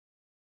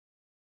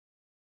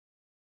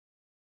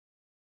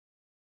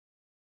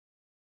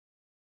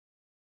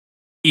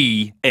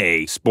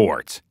EA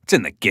Sports. It's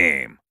in the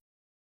game.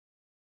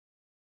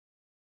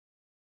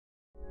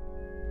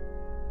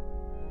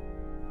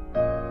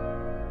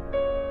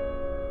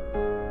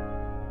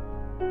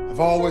 I've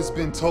always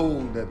been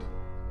told that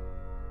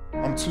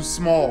I'm too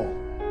small,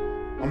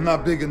 I'm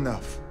not big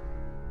enough,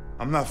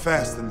 I'm not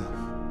fast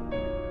enough.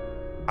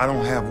 I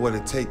don't have what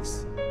it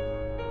takes.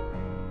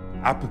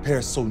 I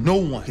prepare so no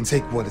one can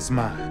take what is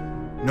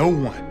mine. No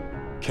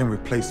one can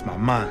replace my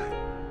mind,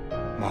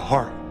 my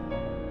heart.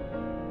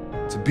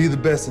 To be the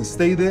best and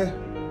stay there,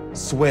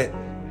 sweat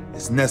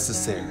is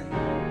necessary.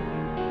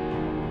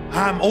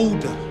 I'm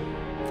older.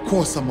 Of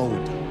course I'm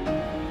older.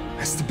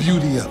 That's the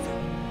beauty of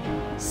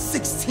it.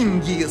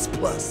 16 years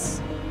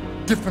plus.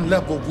 Different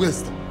level of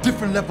wisdom,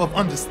 different level of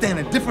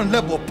understanding, different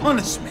level of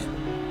punishment.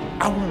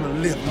 I want to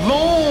live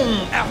long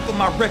after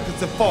my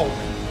records have fallen,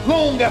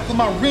 long after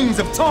my rings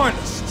have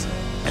tarnished.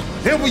 And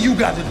whatever you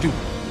got to do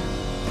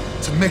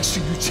to make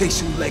sure you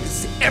chase your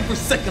legacy every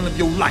second of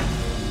your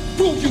life.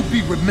 Will you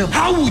be remembered?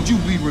 How would you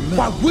be remembered?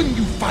 Why wouldn't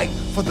you fight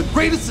for the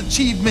greatest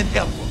achievement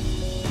ever?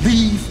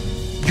 Leave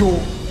your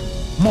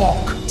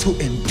mark to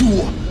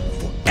endure